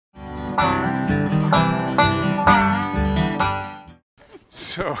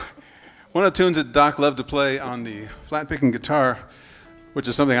So, one of the tunes that Doc loved to play on the flat picking guitar, which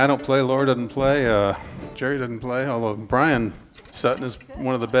is something I don't play, Laura doesn't play, Jerry doesn't play, although Brian Sutton is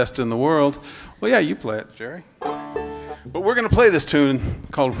one of the best in the world. Well, yeah, you play it, Jerry. But we're going to play this tune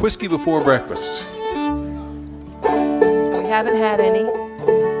called Whiskey Before Breakfast. We haven't had any.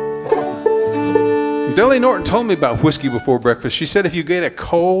 Deli Norton told me about Whiskey Before Breakfast. She said if you get a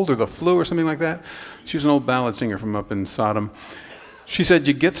cold or the flu or something like that, she was an old ballad singer from up in Sutton. She said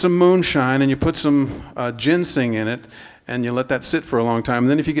you get some moonshine and you put some ginseng in it and you let that sit for a long time. And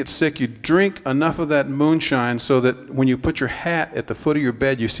then if you get sick, you drink enough of that moonshine so that when you put your hat at the foot of your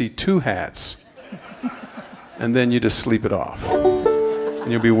bed, you see two hats. And then you just sleep it off. And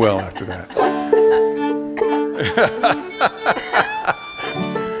you'll be well after that.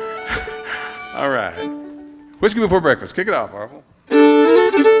 All right. Whiskey Before Breakfast. Kick it off, Arvil.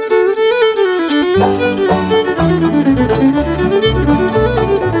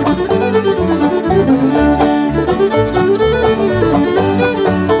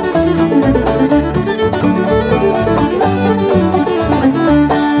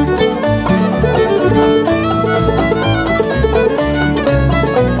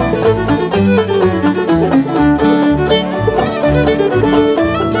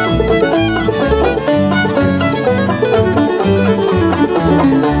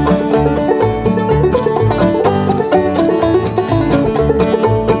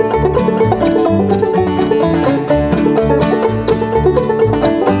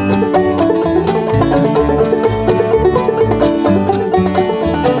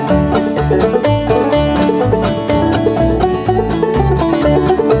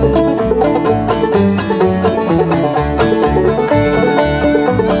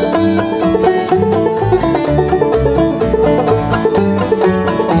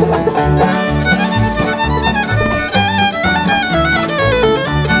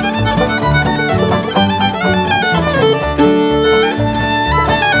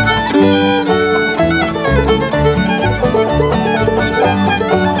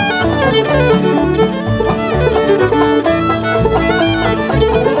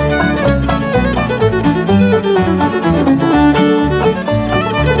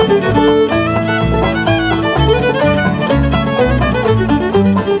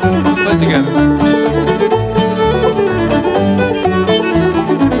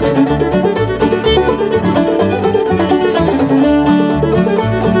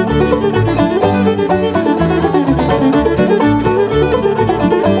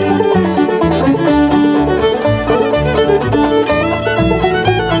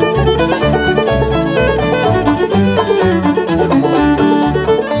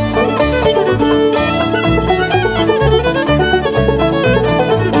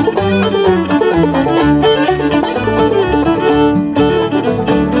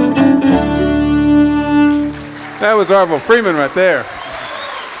 That was Arvil Freeman right there.